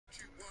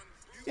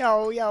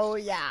Yo, yo,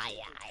 yeah,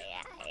 yeah,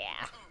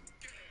 yeah.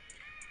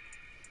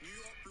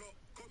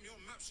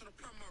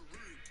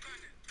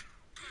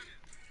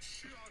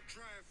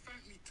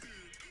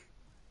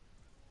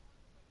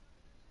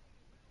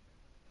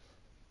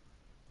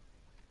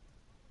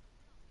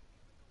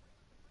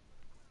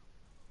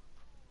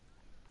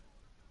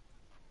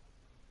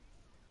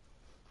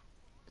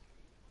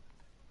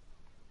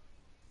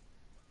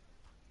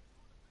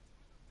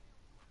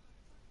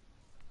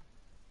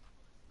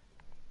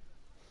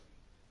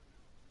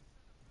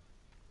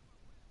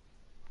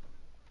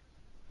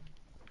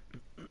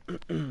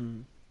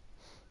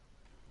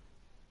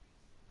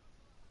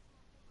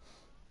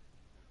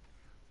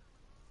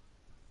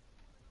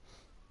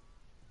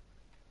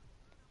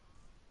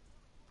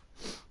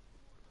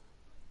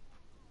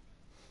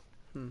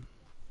 Hmm.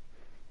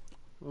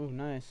 Oh,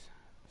 nice.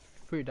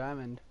 Free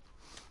diamond.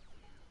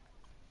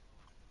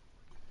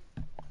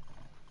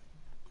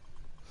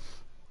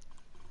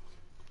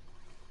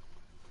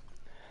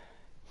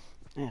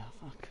 Yeah,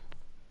 fuck.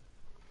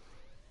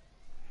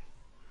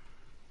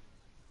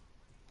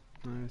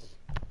 Nice.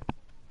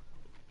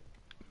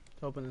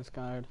 Let's open this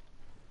card.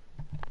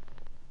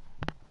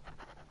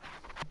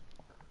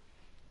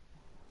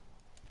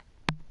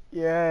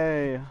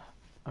 Yay!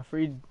 A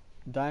free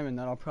diamond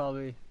that I'll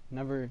probably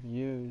never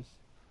use.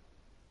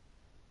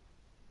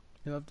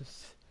 You love to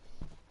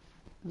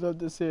love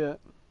to see it.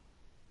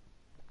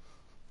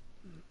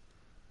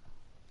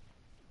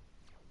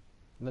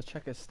 Let's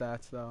check his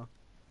stats though.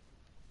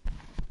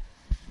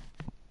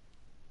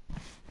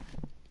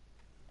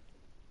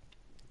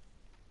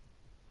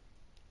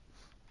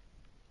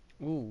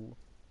 Ooh.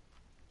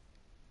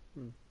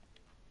 Hmm.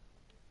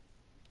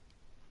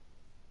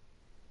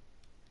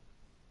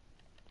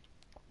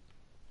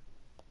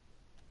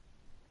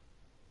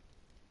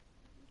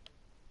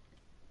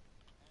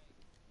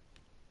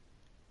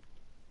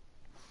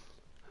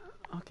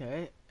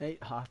 Okay, 8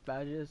 half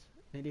badges,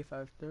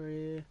 85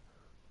 3,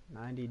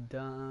 90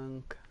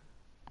 dunk,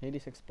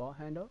 86 ball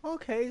handle.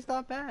 Okay, it's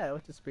not bad.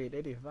 What's the speed?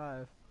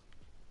 85.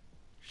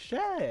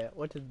 Shit!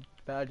 What's his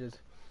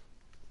badges?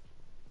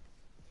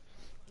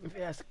 If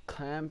he has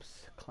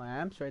clamps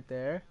right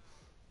there.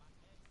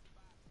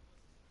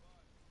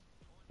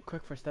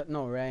 Quick for step,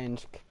 no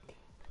range.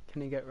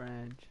 Can he get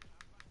range?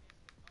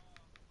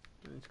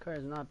 This card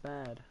is not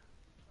bad.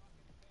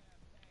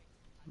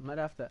 Might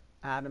have to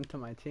add him to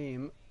my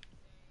team.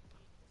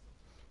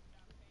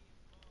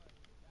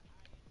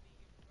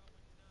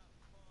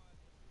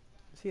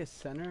 Is he a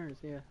center? Is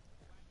he a...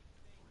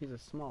 He's a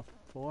small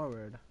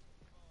forward.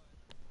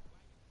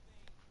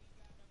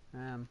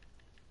 Damn.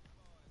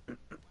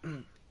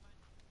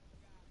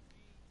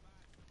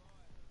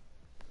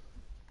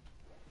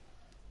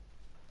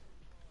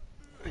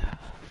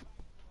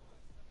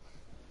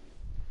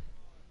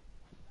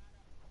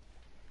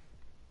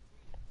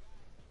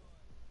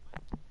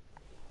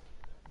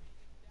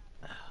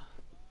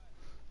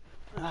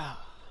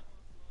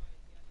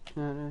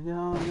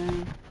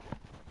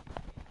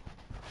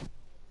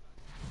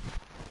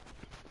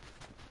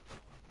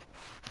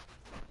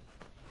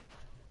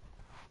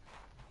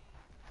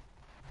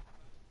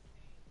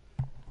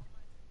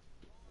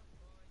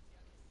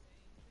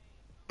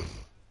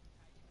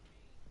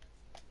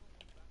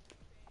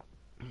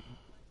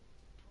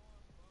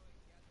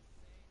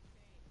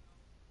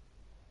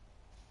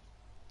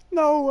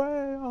 No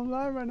way! I'm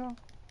live right now.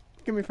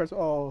 Give me first.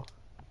 Oh.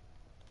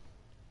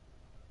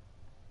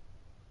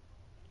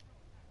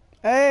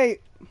 Hey!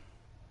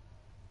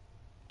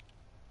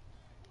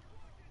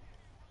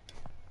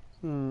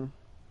 Hmm.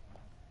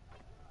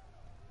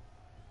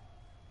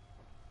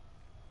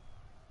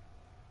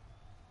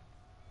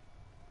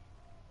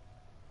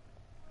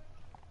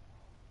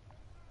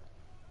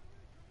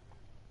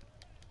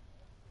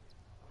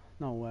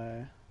 No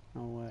way.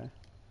 No way.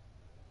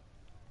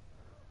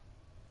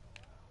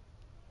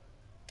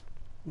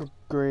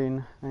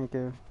 Green. Thank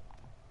you.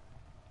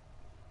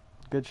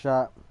 Good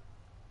shot.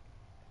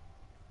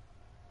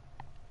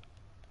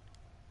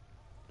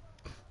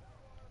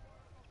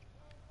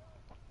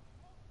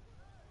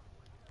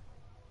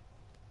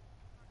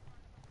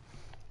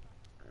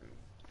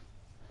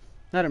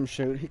 Let him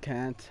shoot. He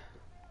can't.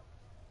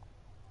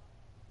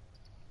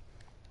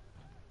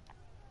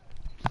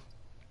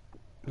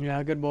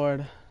 Yeah, good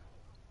board.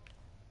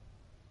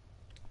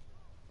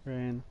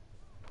 Green.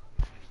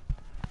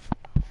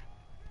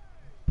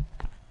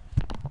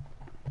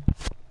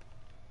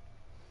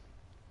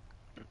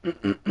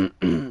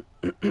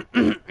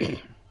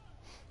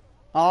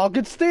 Oh,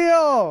 good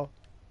steal!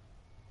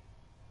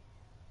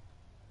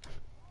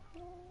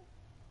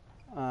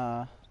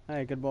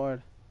 Hey, good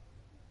board.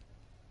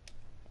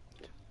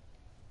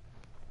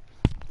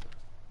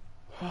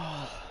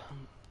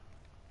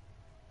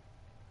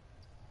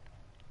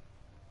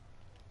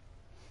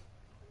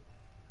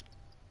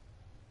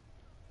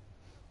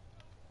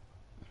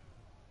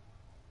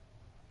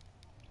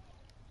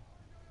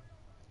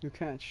 You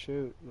can't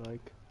shoot,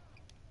 like,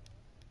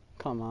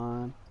 come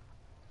on.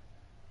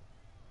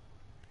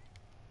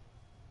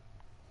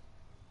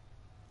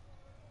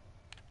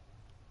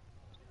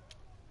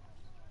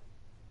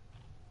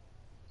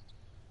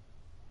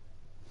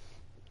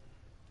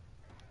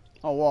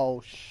 Oh,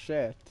 whoa,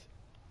 shit.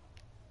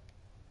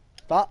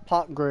 Stop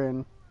pot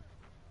green.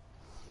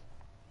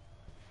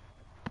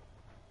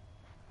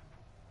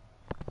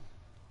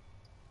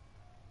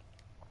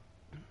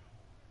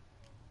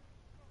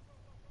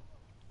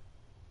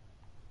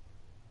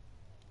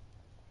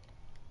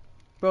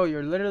 Bro,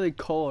 you're literally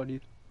cold.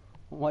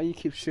 Why you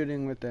keep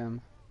shooting with them?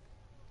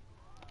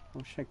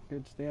 Oh shit,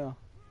 good steal.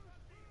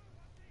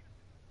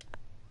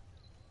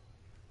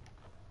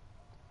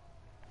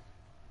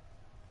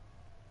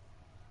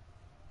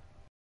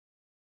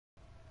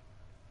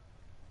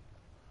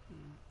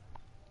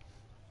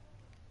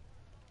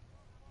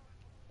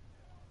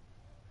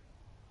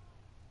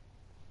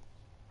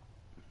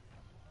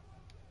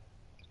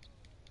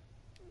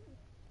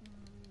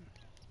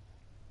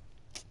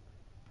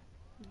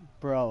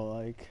 Bro,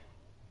 like...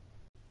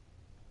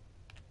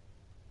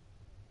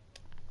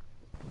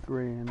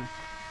 Green.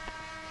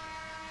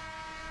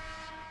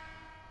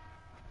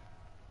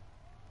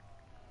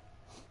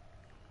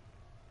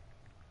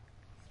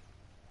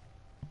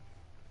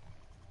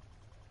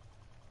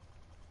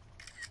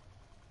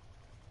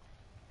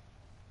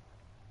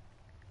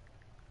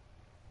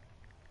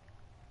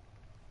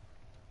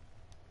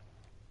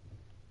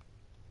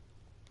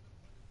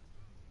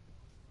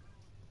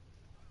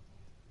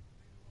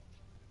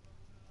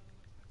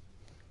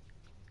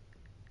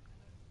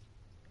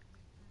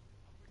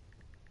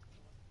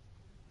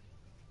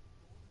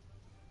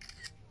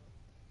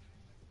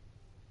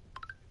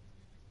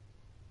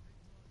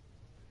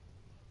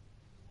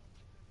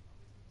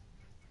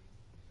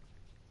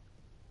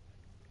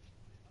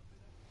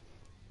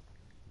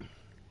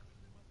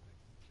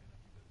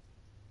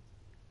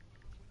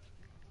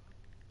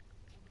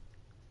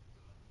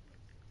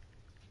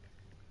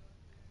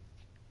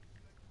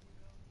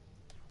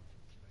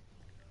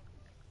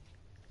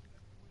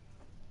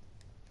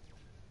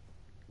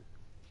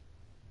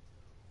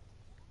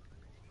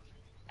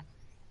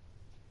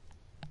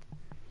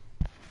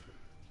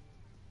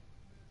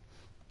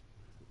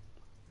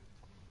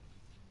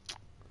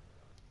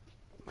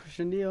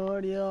 Christian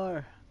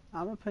Dior.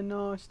 I'm a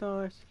Pinot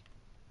stars.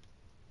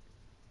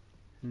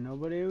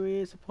 Nobody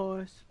really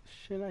supports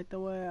shit like the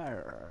way I.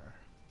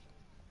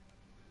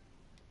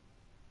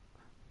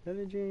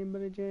 Billie Jean,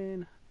 Billie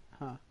Jean.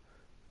 Huh.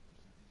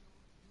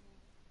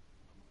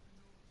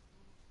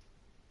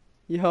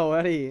 Yo,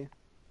 Eddie.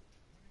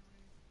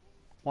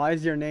 Why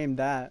is your name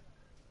that?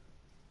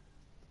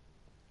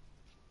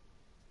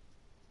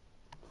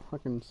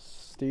 Fucking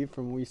Steve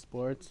from Wii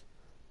Sports.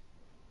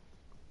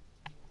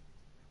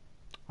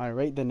 I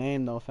rate the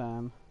name though,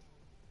 fam.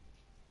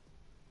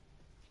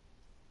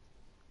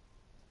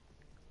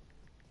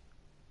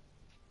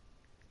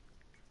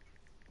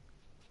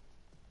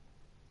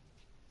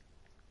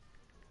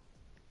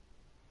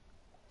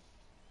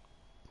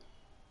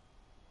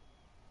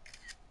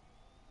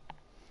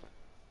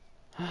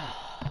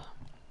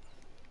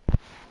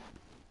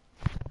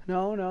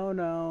 No, no,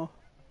 no.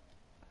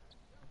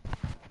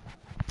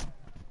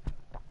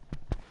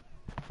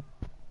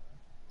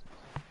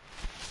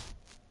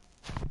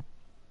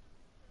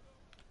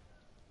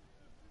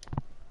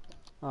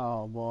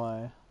 Oh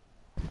boy.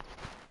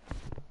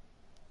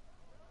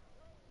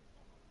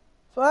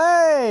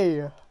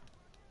 Hey!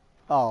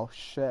 Oh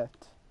shit.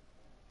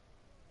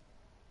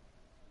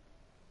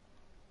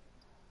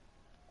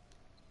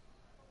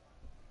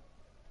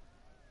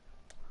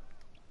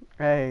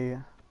 Hey.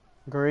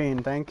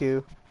 Green, thank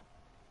you.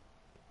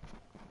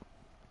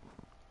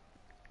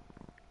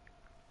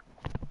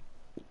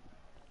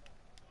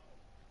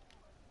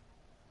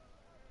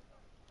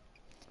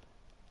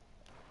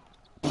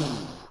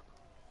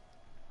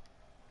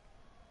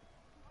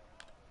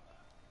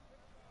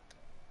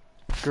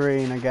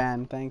 Green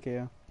again, thank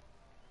you.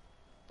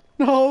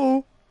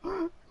 No!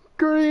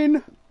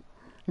 Green!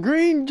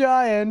 Green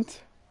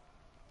giant!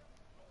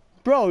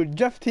 Bro,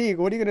 Jeff Teague,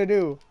 what are you gonna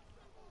do?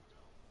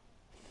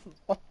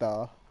 What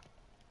the?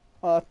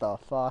 What the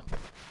fuck?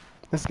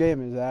 This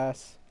game is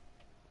ass.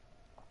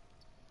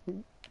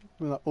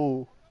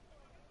 Oh.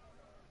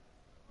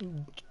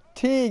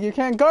 Teague, you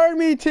can't guard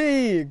me,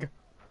 Teague!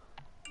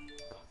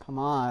 Come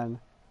on.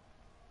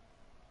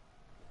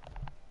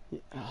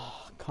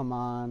 Oh, come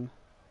on.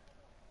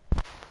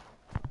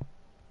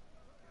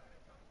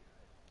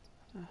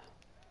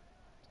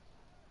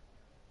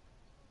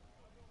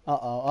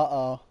 Uh-oh,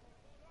 uh-oh.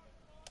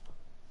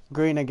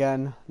 Green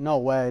again. No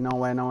way, no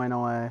way, no way,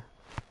 no way.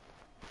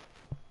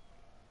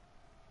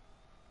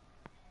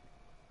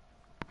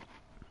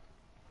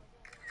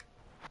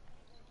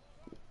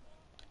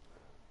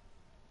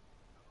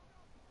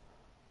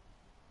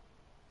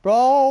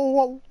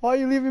 Bro, why are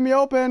you leaving me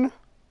open?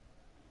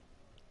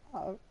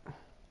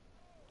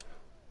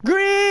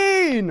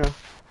 Green!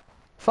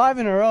 5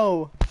 in a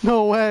row.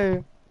 No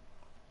way.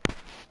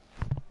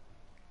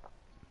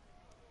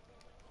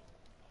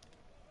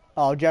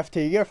 Oh, Jeff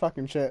T, you're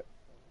fucking shit.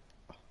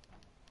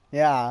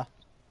 Yeah.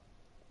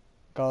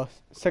 Go.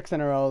 6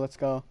 in a row, let's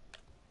go.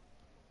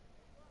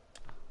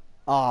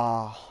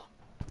 Ah, oh,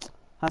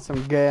 that's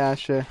some gay ass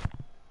shit.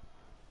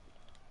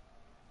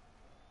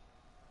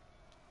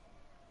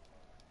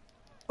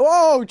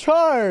 Yo,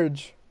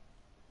 charge!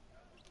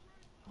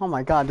 Oh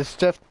my god, this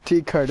Jeff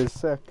T card is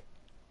sick.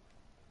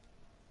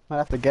 Might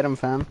have to get him,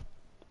 fam.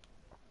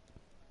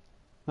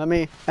 Let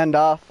me end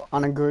off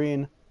on a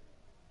green.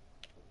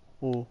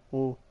 Ooh,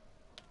 ooh.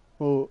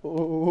 Ooh, ooh,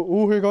 ooh,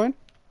 ooh, you're going?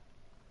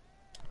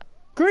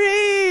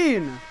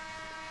 Green!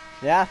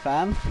 Yeah,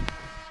 fam.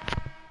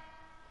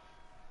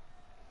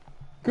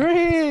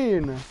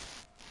 Green!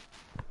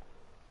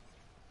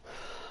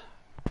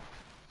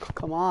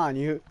 Come on,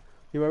 you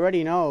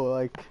already know,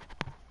 like...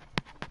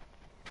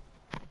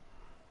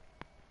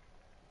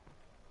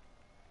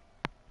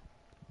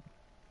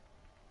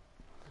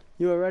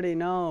 You already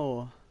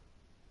know.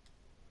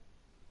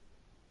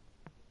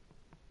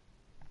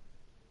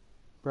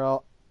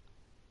 Bro.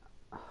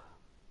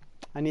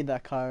 I need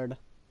that card.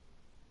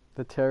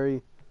 The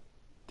Terry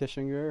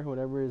Dischinger,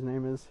 whatever his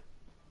name is.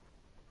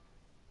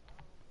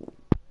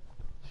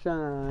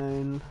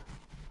 Shine.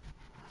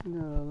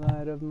 You're a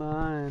light of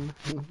mine.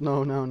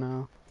 No, no,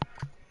 no.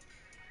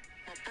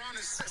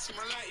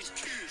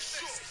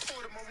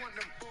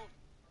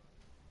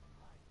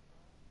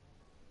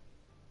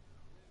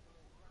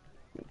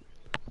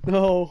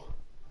 No.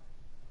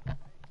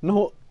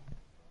 No.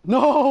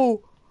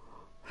 No.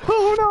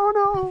 No, no,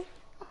 no.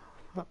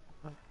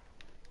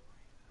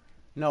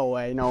 No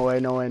way, no way,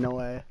 no way, no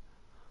way.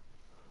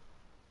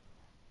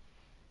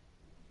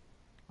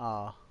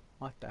 Oh,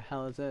 what the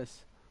hell is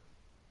this?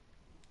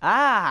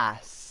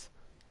 Ass!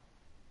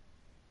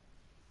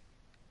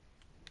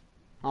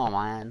 Oh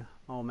man,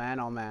 oh man,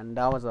 oh man.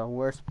 That was the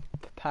worst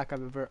pack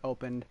I've ever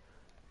opened.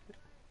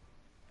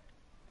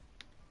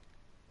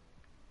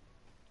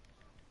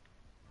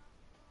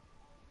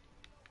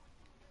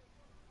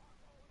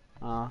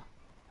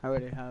 I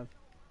already have.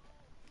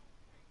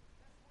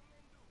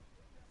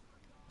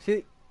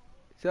 See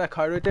that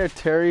card right there,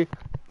 Terry?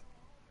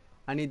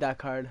 I need that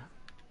card.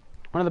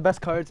 One of the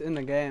best cards in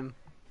the game.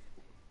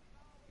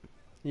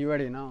 You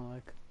already know,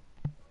 like.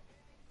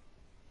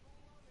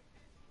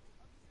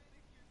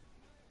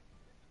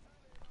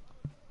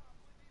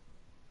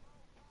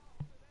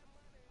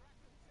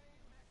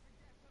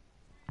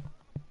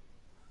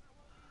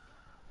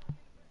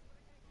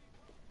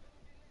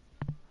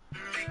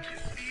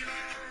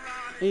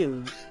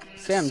 Ew,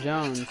 Sam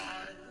Jones.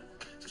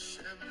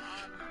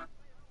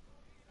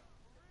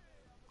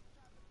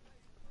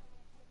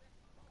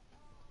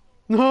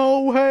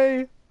 No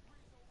way!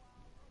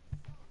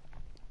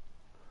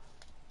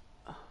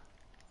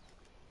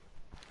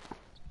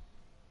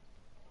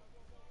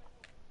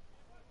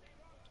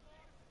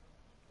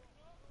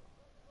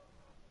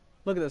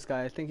 Look at this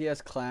guy. I think he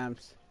has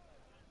clamps.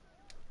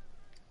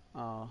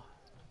 Oh.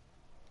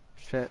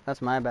 Shit,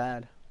 that's my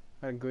bad.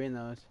 Gotta green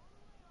those.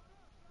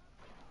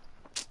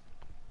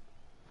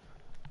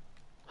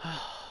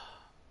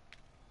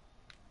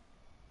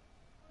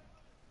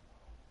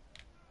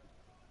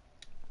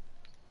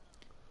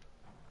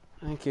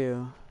 Thank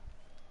you.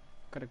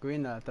 Gotta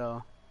green that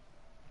though.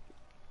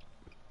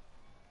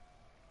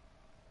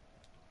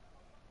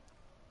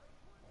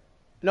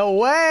 No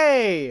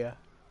way!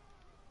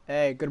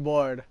 Hey, good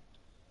board.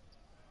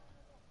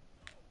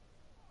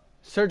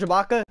 Serge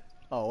Ibaka?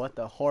 Oh, what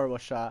the horrible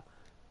shot.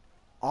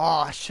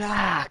 Oh,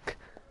 Shaq!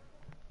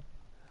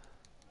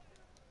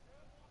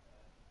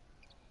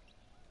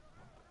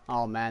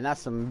 Oh man,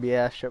 that's some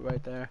BS shit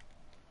right there.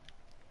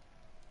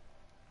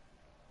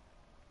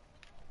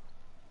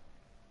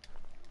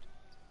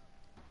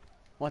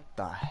 What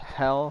the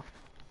hell?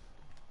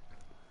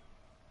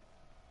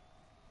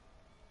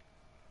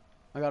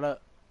 I gotta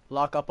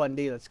lock up on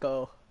D, let's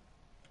go.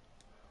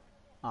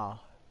 Oh.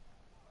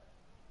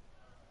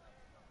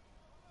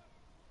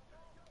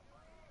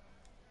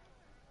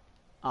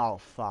 Oh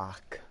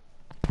fuck.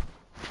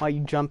 Why are you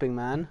jumping,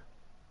 man?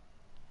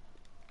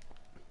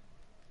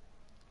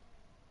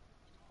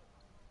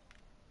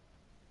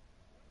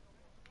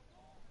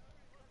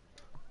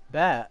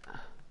 Bet.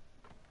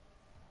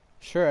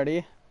 Sure,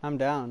 Eddie. I'm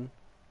down.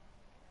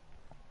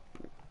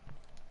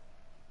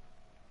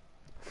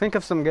 Think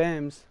of some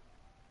games.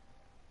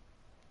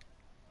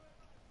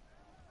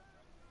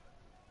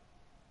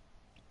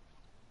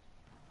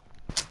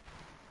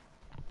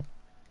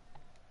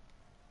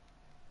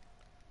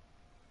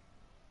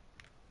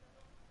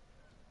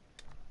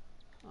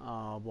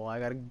 Oh boy, I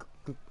gotta.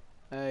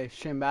 Hey,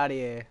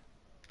 Shimbadier.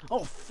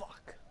 Oh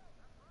fuck.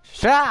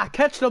 Shaq,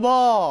 catch the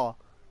ball.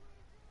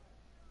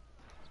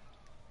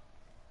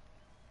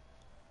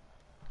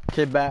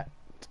 Okay, back.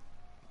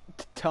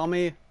 Tell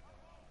me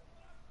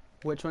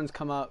which ones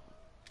come up.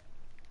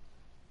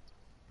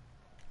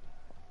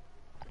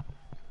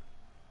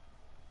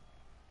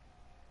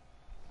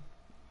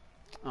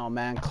 Oh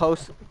man,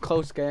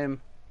 close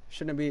game.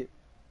 Shouldn't be.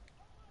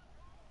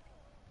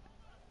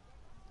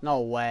 No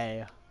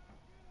way.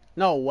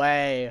 No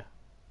way.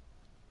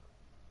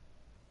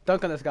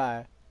 Dunk on this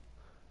guy.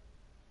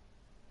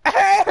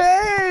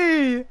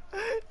 Hey!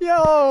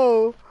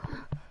 Yo!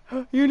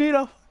 You need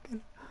a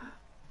fucking...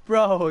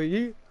 Bro,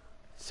 you...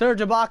 Serge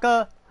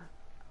Ibaka,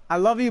 I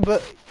love you,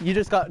 but you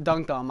just got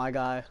dunked on, my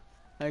guy.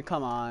 Hey,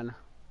 come on.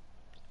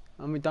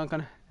 Let me dunk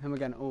on him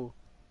again. Ooh.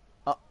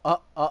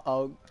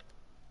 Uh-oh.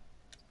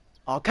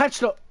 Oh, catch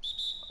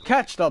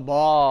the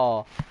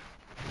ball.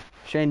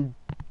 Shane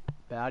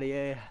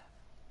Battier.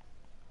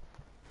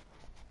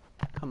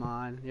 Come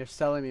on, you're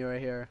selling me right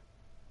here.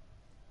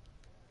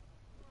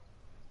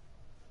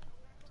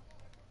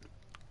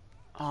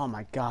 Oh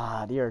my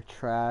god, you're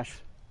trash.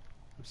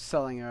 I'm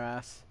selling your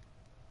ass.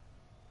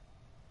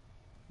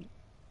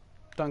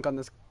 Dunk on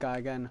this guy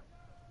again.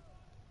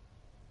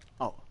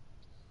 Oh.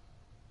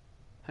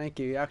 Thank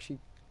you, you actually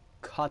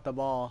caught the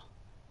ball.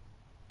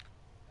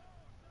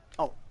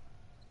 Oh.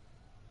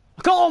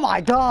 Oh my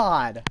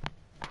god!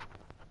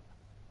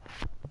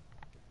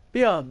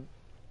 Be a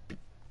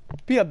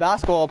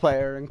basketball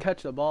player and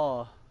catch the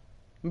ball.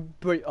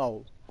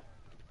 Oh.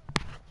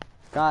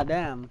 God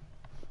damn.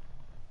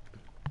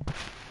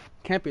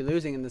 Can't be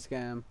losing in this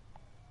game.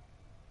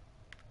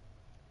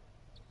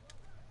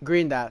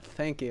 Green that,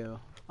 thank you.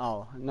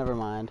 Oh, never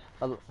mind.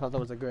 I thought that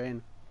was a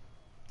green.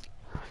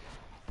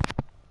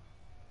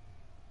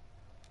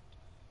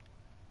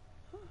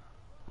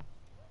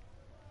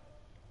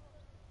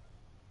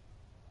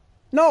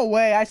 No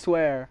way, I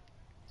swear.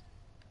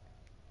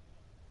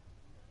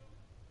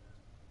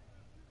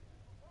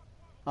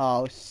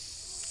 Oh,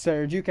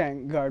 Serge, you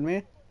can't guard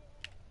me.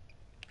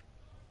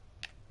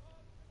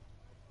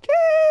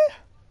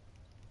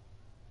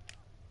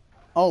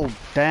 Oh,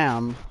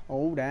 damn.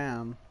 Oh,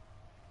 damn.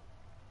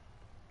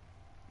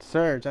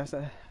 Serge, that's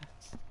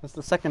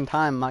the second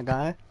time, my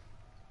guy.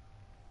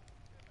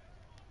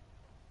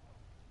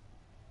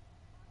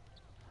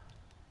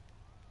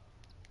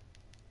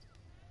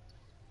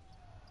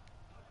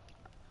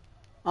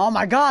 Oh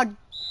my god,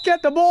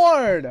 get the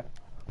board!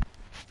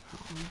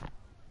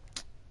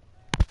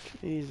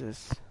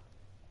 Jesus.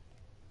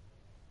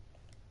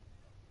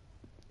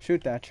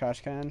 Shoot that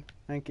trash can.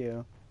 Thank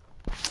you.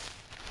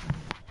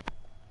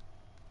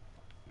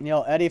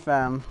 Yo, Eddie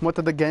fam, what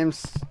did the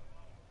games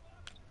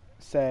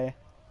say?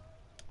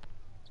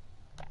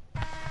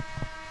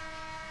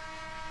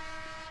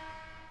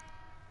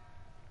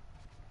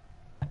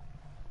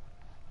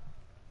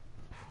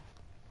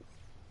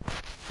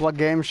 What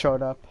game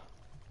showed up?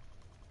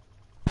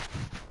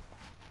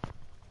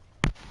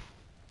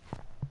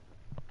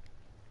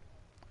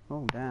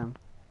 Oh, damn.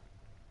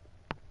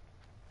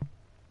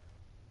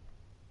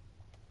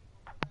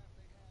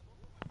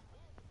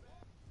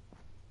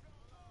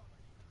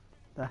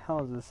 The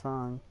hell is this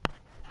song?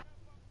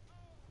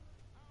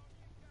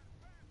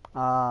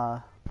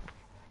 Ah,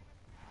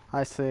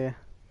 I see.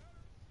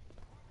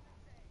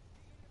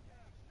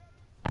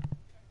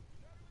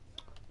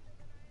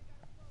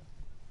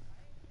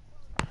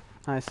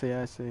 I see,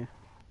 I see.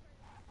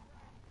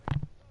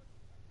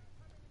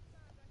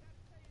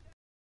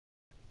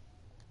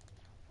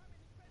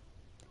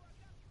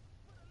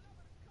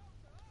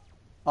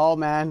 Oh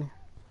man.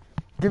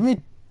 Give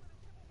me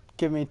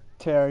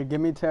Terry,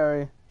 give me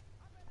Terry.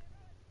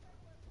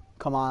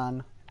 Come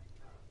on.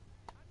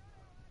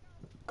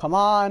 Come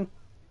on.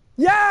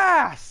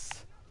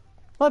 Yes!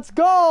 Let's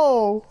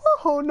go!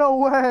 Oh, no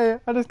way.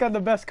 I just got the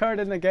best card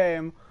in the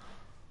game.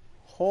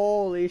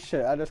 Holy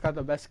shit, I just got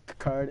the best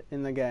card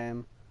in the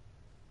game.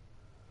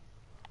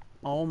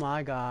 Oh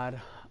my god.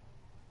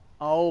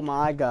 Oh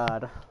my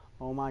god.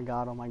 Oh my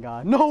god, oh my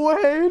god. No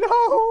way,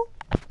 no!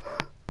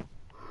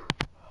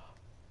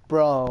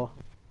 Bro.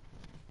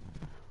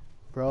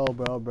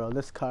 Bro,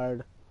 this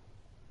card.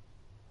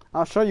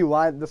 I'll show you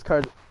why this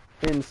card's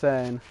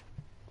insane.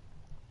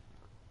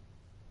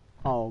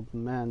 Oh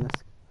man,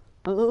 this.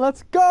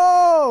 Let's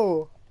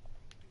go!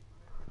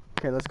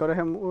 Okay, let's go to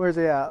him. Where's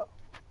he at?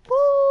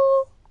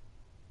 Woo!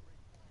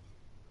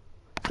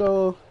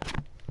 So,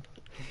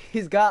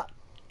 he's got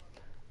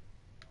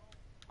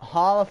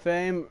Hall of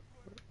Fame,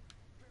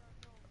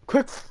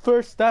 quick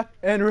first step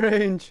and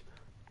range.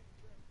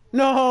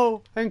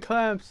 No! And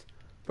clamps.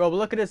 Bro, but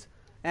look at his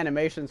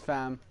animations,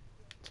 fam.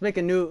 Let's make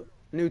a new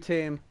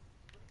team.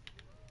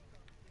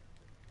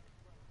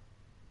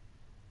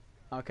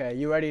 Okay,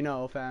 you already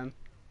know, fam.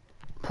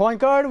 Point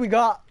guard, we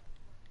got.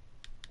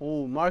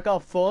 Oh, Markel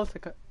Fultz.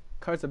 The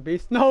card's a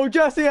beast. No,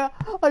 Jesse,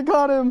 I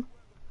got him.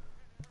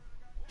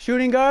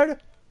 Shooting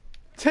guard,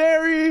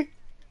 Terry.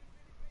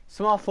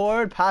 Small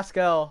forward,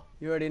 Pascal.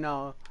 You already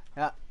know.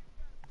 Yeah.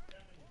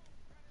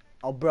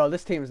 Oh, bro,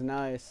 this team's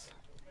nice.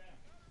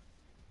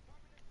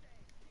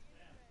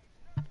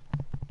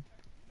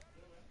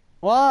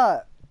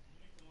 What?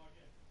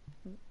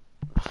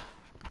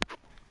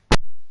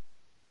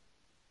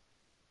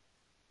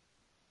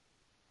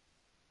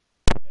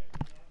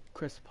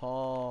 Chris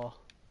Paul.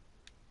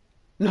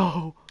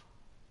 No.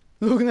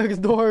 Look next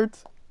door.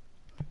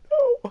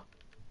 No.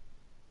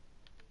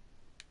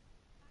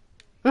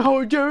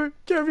 No,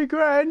 Jeremy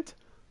Grant.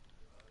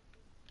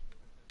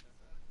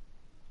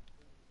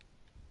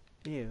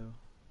 Ew.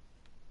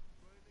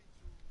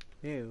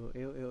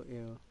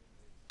 Ew.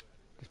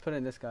 Just put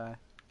in this guy.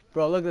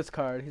 Bro, look at this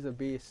card. He's a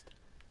beast.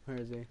 Where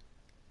is he?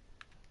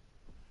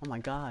 Oh my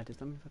god, just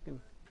let me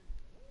fucking...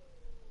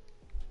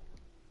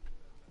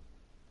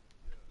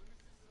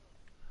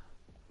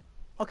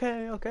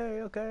 Okay.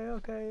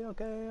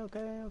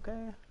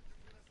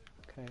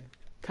 Okay.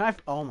 Can I?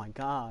 Oh my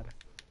god.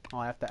 Oh,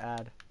 I have to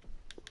add.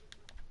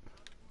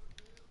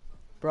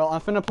 Bro,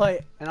 I'm finna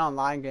play an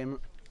online game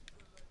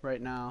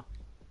right now.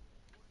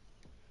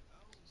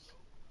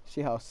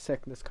 See how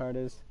sick this card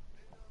is.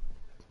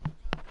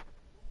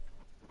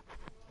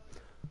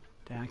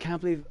 Damn, I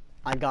can't believe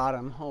I got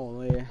him.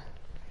 Holy.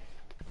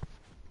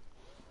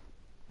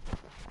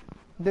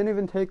 Didn't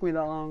even take me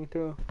that long,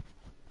 too.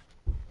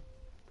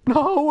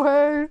 No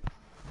way!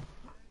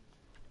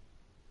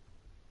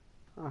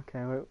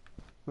 Okay, wait.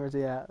 Where's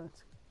he at?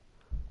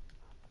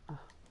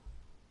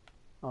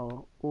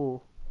 Oh,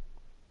 ooh.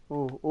 Ooh,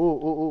 ooh, ooh,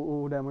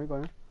 ooh, ooh. Damn, where you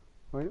going?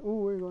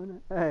 Ooh, where you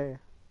going? Hey.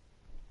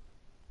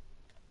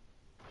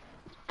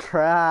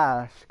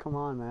 Trash. Come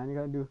on, man. You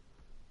gotta do...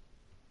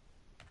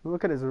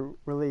 Look at his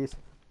release.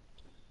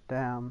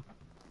 Damn.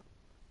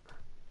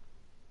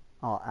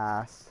 Oh,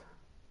 ass.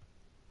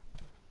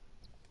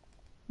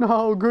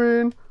 No,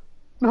 green.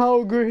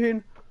 No,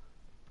 green.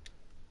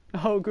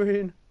 No,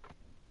 green.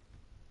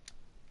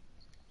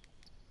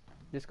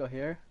 Just go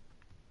here.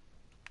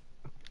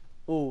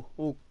 Ooh,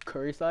 ooh,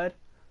 curry slide.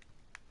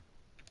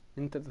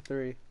 Into the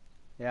 3.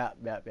 Yep,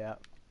 yep,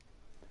 yep.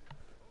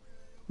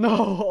 No,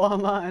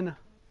 online.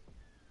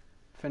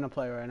 Finna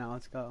play right now.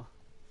 Let's go.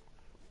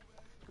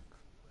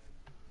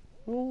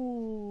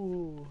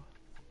 Ooh.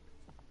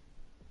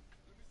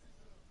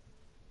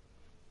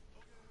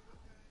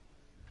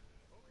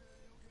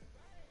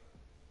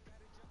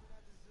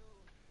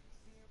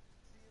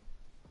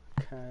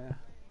 Okay.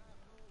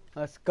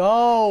 Let's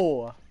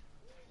go.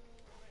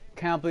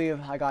 Can't believe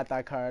I got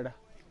that card.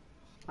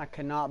 I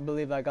cannot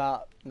believe I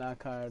got that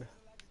card.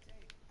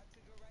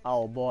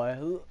 Oh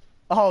boy.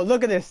 Oh,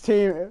 look at this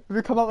team. If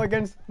you come up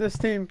against this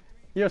team,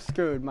 you're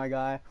screwed, my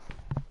guy.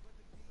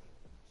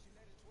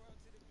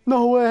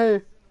 No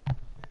way.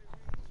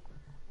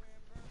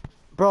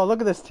 Bro, look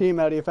at this team,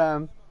 Eddie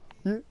fam.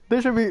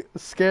 They should be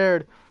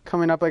scared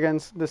coming up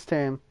against this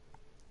team.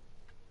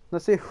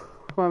 Let's see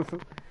who I'm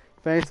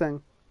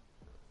facing.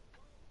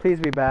 Please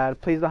be bad.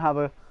 Please don't have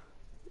a...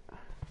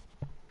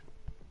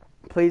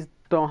 Please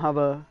don't have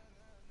a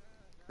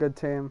good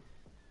team.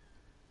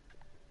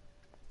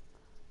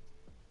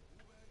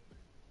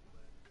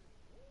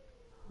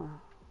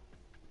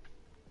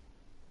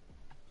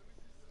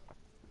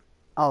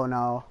 Oh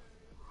no.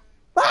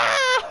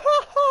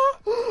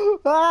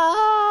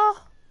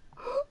 Ah!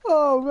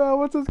 Oh man,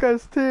 what's this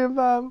guy's team,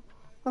 fam?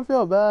 I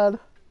feel bad.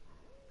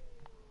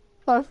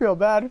 I feel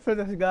bad for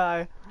this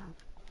guy.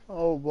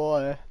 Oh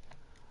boy.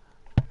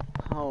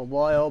 Oh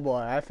boy, oh boy.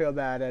 I feel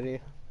bad,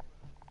 Eddie.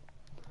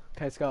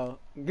 Okay, let's go.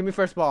 Give me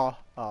first ball.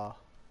 Oh.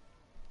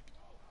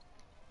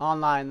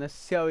 Online. Let's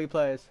see how he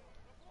plays.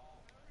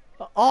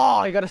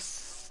 Oh, you gotta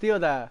steal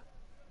that.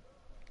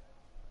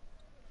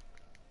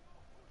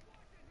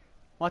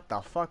 What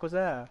the fuck was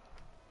that?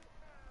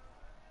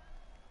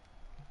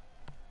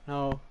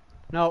 No.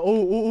 No.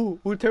 Ooh, ooh,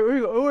 ooh. Where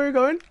are you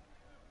going?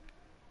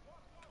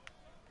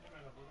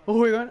 Oh,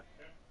 where are you going?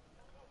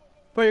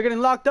 Bro, you're getting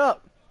locked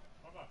up.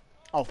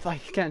 Oh,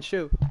 fuck. You can't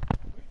shoot.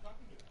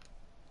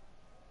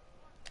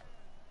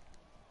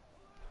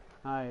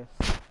 Nice.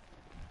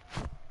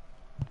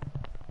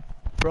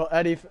 Bro,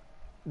 Eddie,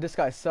 this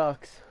guy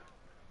sucks.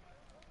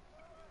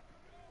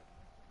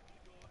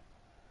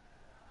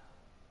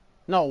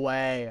 No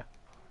way.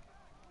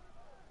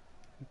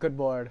 Good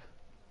board.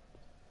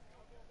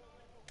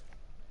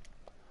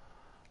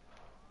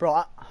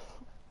 Bro,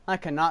 I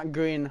cannot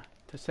green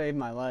to save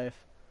my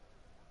life.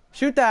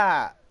 Shoot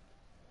that!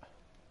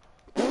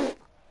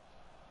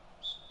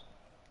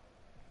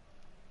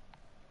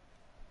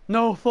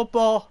 No,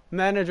 football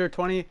manager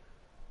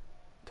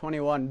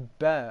 2021.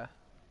 Bet.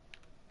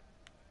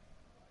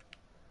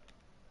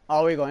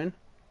 Oh, where you going?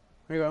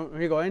 Where you going?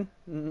 Where you going?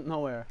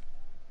 Nowhere.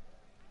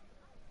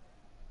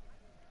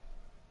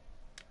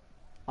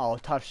 Oh,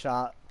 tough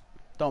shot.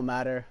 Don't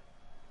matter.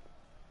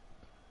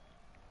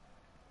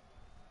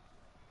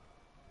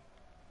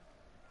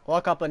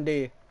 Walk up on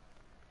D.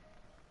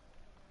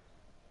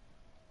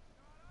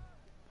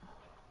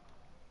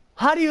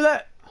 How do you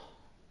let...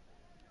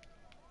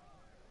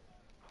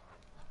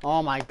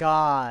 Oh my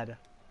god.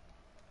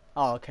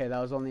 Oh, okay, that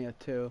was only a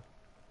 2.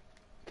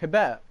 Okay,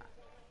 bet.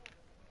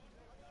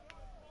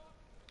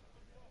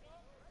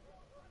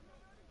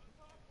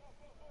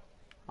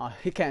 Oh,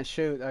 he can't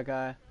shoot, that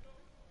guy.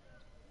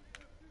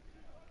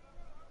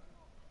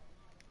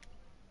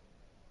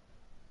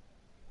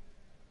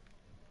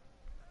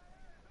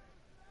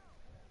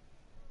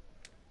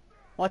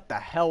 What the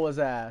hell was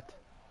that?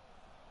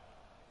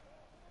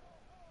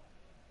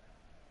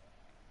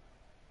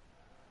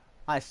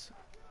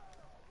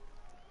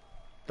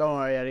 Don't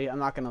worry, Eddie. I'm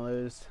not gonna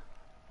lose.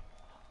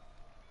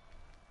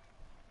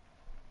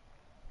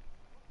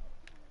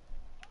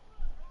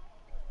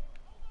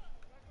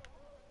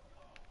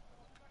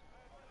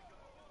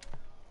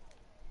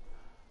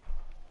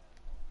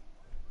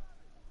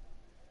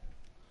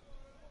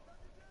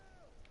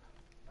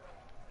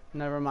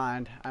 Never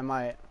mind. I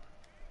might.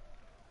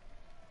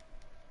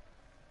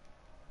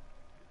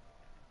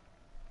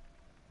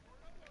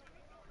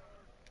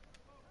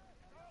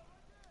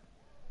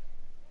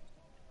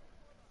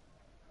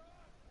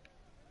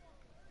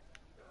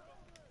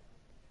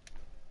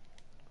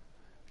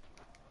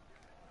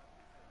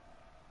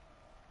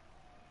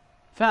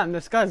 Fam,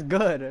 this guy's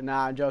good.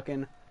 Nah, I'm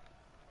joking.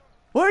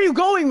 Where are you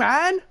going,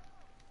 man?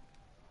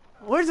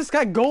 Where's this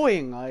guy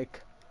going?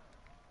 Like...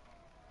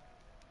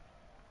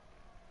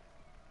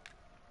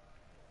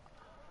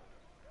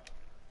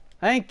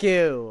 Thank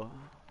you. Oh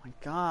my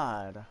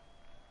god.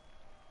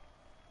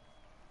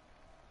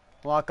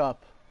 Lock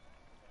up.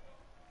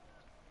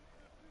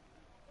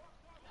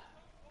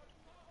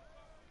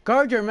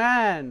 Guard your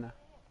man.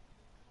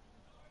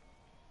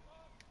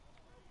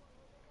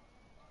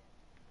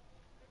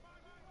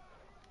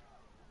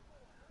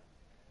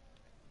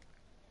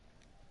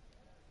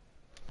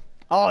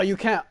 Oh, you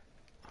can't.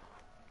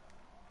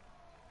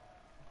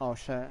 Oh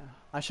shit.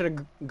 I should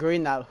have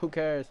greened that. Who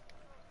cares?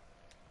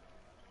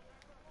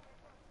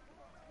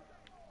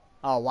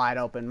 Oh, wide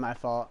open. My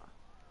fault.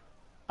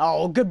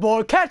 Oh, good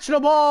boy. Catch the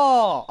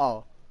ball.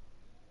 Oh.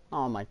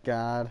 Oh my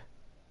god.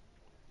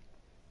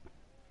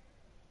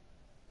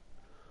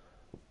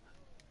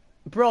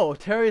 Bro,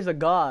 Terry's a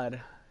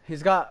god.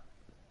 He's got...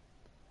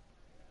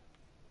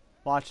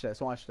 Watch this.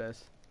 Watch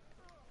this.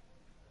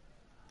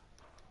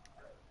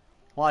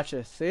 Watch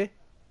this. See?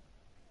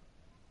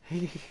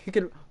 He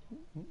could...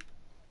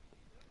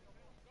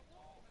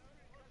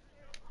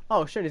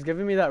 Oh shit, he's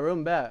giving me that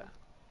room back.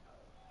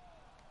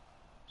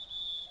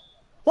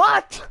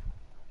 What?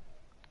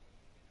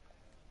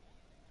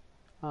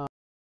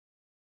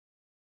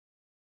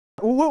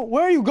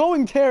 Where are you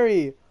going,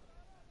 Terry?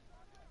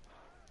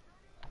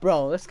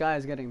 Bro, this guy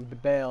is getting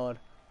bailed.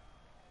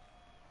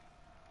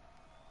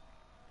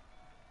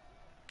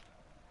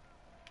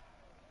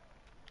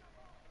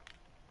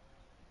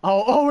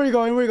 Oh, where are you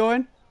going? Where are you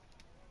going?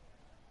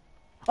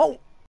 Oh!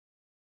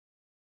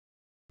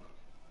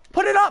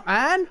 Put it up,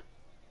 man!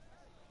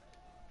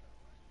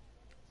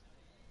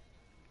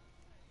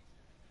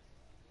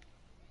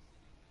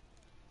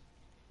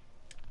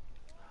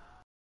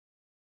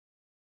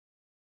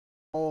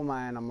 Oh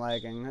man, I'm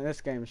lagging. This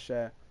game's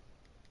shit.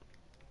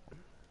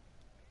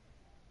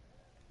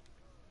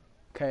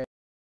 Okay.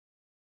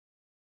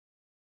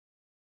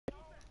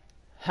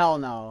 Hell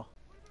no.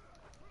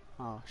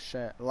 Oh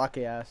shit,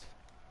 lucky ass.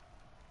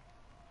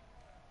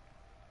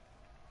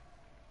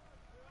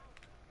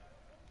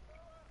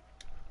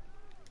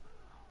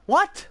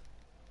 What?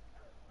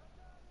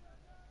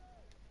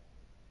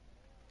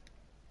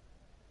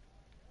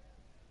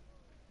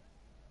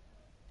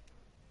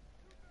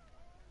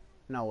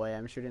 No way,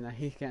 I'm shooting that.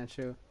 He can't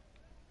shoot.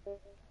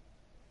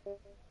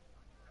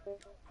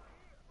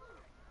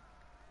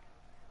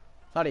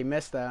 Thought he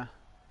missed that.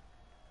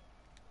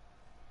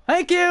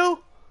 Thank you!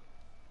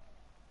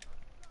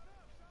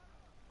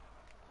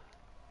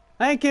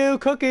 Thank you,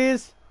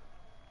 cookies!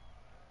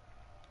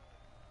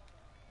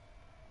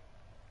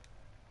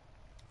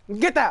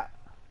 Get that!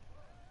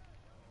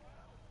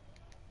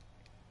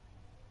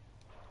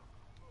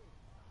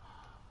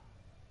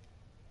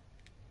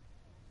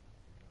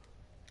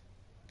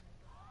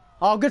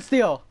 Oh, good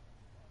steal.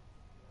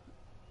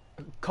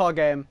 Call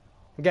game.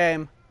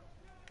 Game.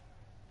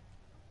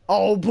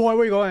 Oh boy,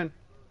 where you going?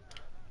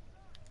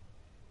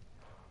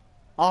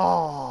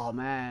 Oh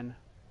man.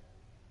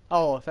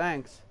 Oh,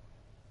 thanks.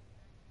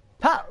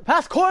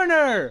 Pass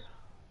corner!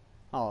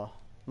 Oh,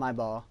 my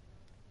ball.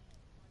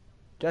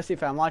 Jesse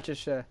fam, watch this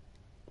shit.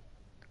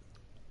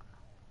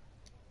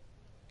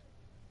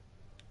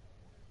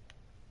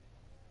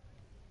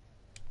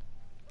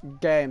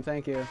 Game,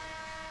 thank you.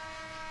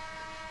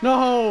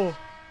 No!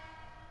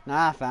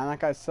 Nah, fam, that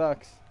guy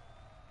sucks.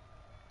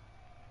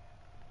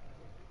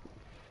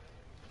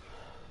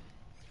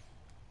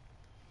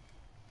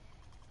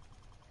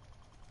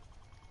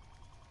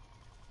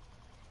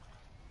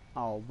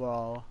 Oh,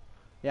 bro.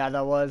 Yeah,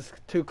 that was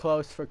too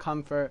close for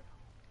comfort.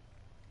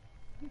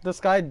 This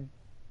guy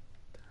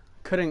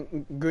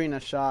couldn't green a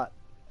shot.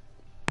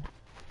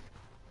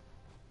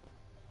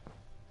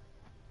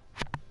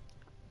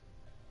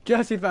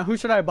 Jesse fam, who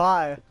should I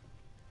buy?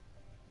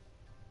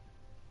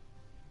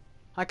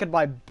 I could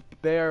buy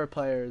bear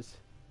players.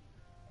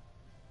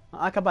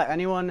 I could buy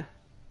anyone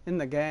in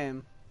the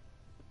game.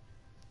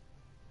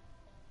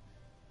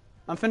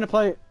 I'm finna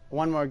play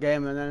one more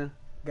game and then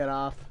get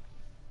off.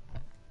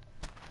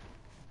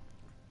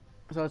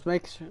 So let's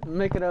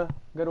make it a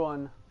good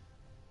one.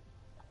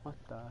 What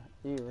the?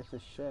 Ew, this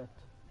is shit.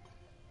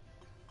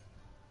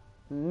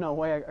 No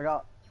way, I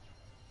got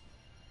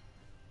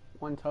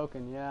one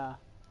token, yeah.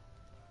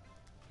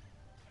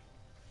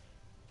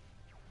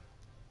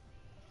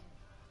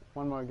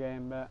 One more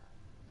game, bet.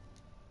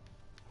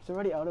 He's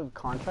already out of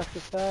contract,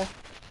 this guy.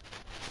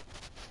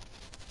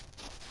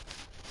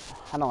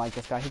 I don't like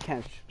this guy, he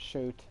can't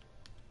shoot.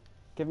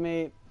 Give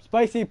me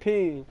spicy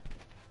pea.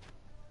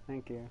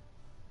 Thank you.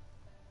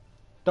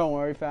 Don't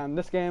worry, fam,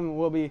 this game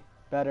will be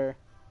better.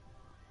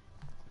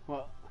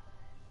 Well,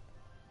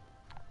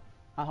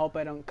 I hope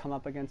I don't come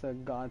up against a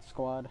god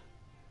squad.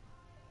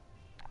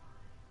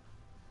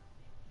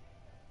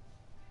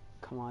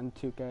 Come on,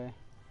 2K.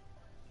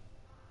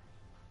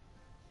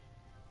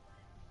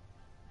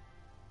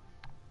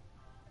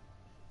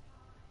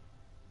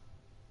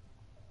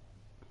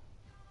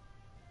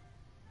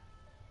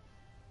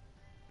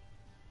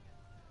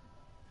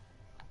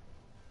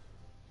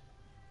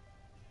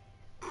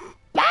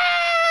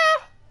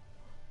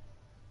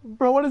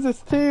 Bro, what is this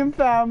team,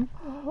 fam?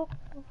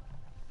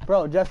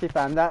 Bro, Jesse,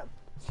 fam, that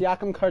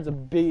Siakam card's a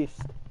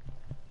beast.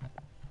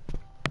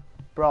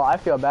 Bro, I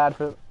feel bad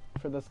for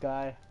this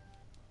guy.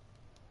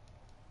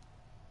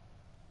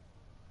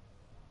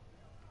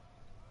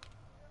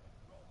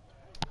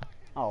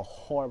 Oh,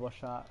 horrible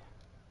shot.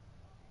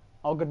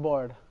 Oh, good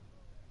board.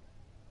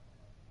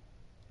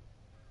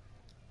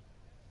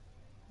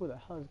 Who the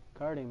hell is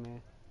guarding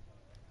me?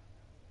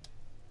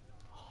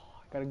 Oh,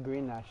 I gotta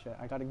green that shit.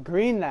 I gotta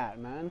green that,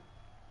 man.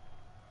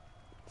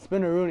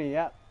 Spinner Rooney,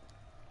 yep.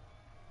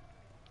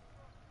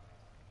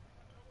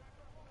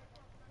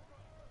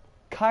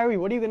 Kyrie,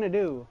 what are you gonna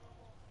do?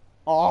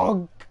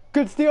 Oh,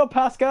 good steal,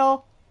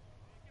 Pascal.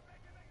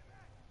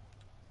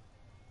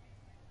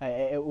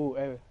 Hey, ooh,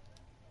 hey.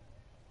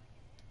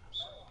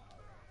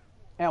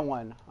 And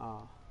one.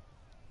 Oh.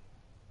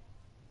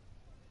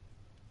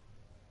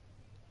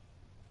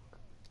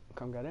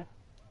 Come get it.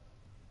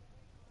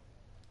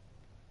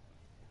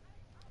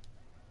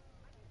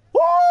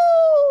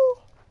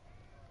 Woo!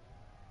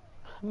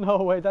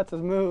 No way, that's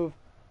his move.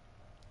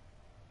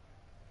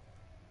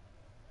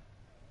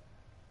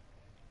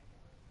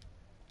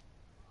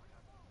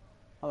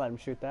 I'll let him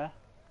shoot that.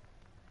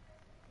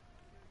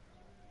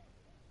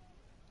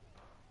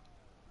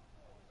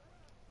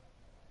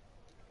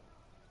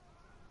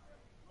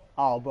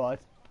 Oh, bro,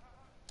 it's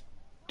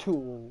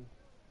two.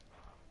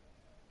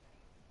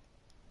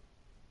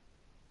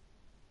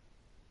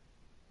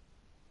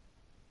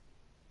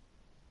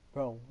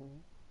 Bro,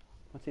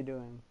 what's he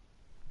doing?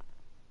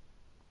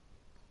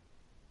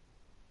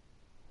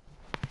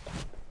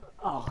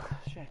 Oh,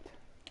 shit.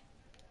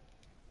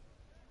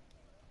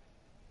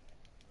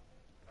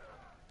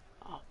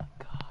 Oh, my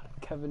God.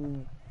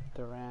 Kevin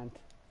Durant.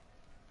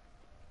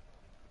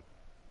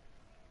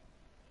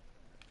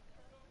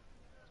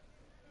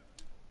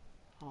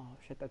 Oh,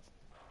 shit,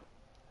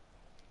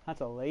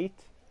 that's a late?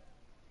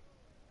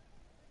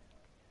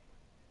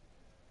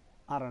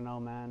 I don't know,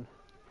 man.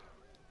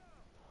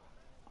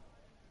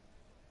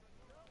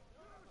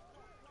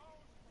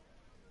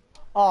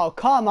 Oh,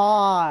 come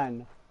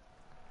on!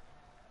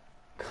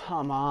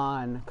 Come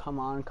on, come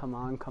on, come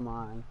on, come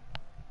on.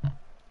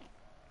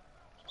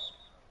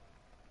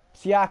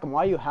 Siakam,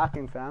 why are you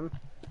hacking, fam?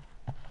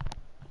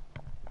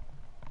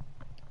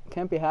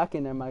 Can't be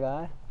hacking there, my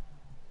guy.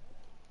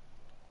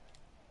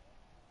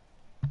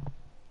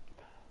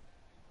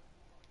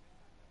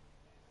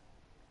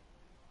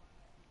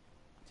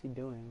 What's he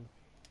doing?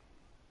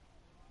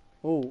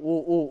 Ooh,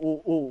 ooh, ooh,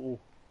 ooh, ooh,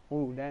 ooh.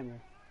 Ooh, damn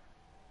it.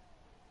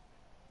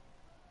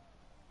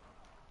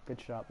 Good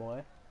shot,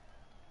 boy.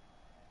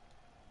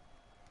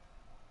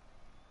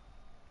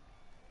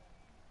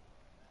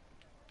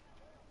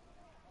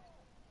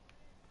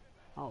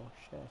 Oh,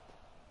 shit.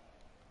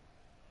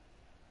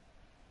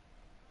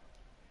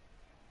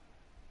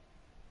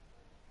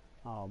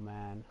 Oh,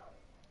 man.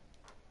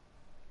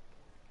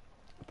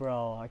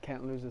 Bro, I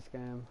can't lose this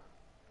game.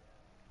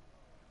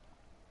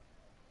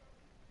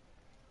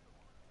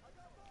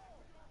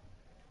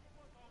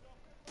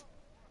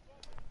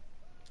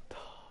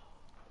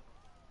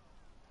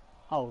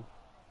 Oh.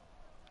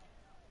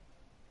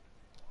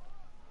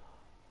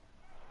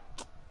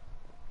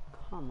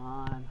 Come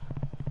on.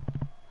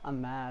 I'm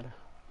mad.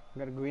 I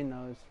gotta green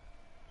those.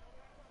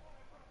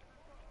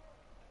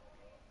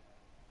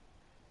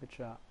 Good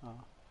shot.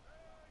 Oh.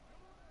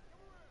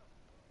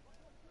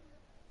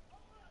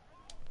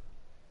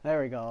 There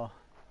we go.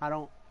 I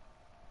don't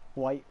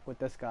white with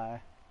this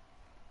guy.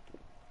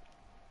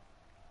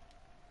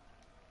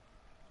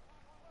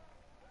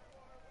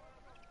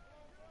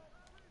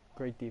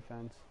 Great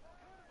defense.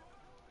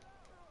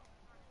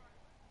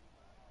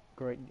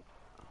 Great.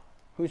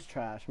 Who's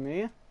trash?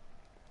 Me?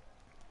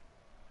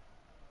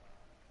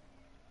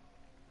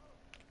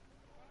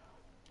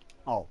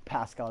 Oh,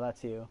 Pascal,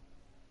 that's you.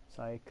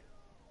 Psych.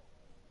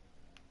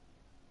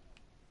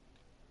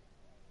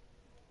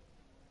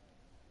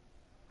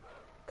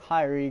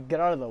 Kyrie, get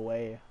out of the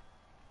way.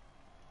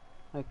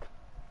 Like.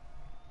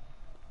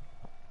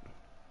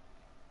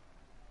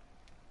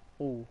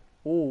 Ooh.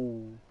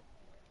 Ooh.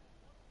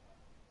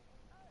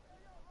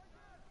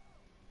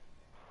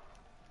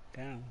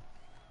 Damn.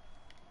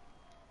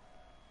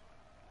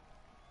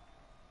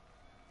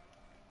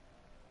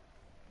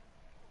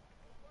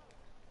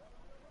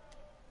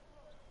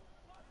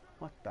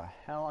 What the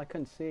hell? I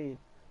couldn't see.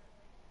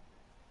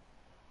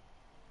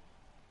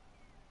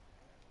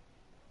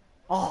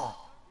 Oh.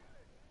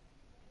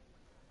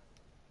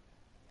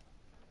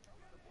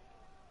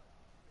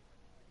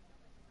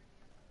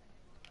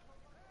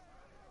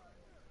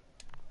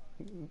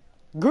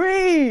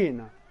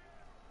 Green!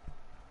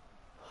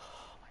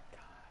 Oh my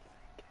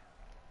god.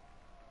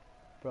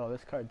 Bro,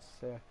 this card's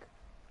sick.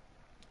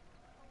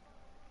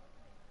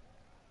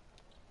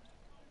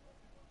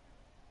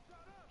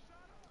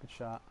 Good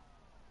shot.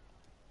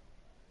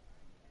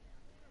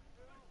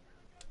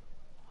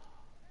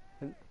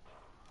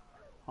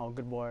 Oh,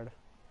 good board.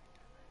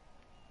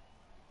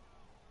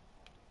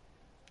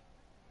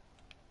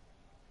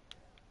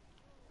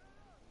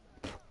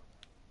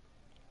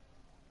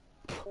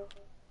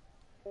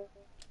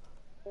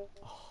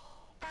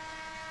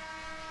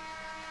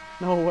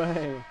 No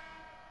way.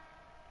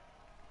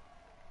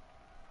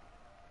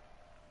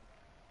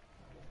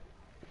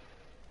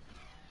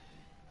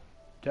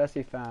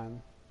 Jesse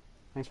fan.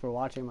 Thanks for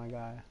watching, my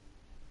guy.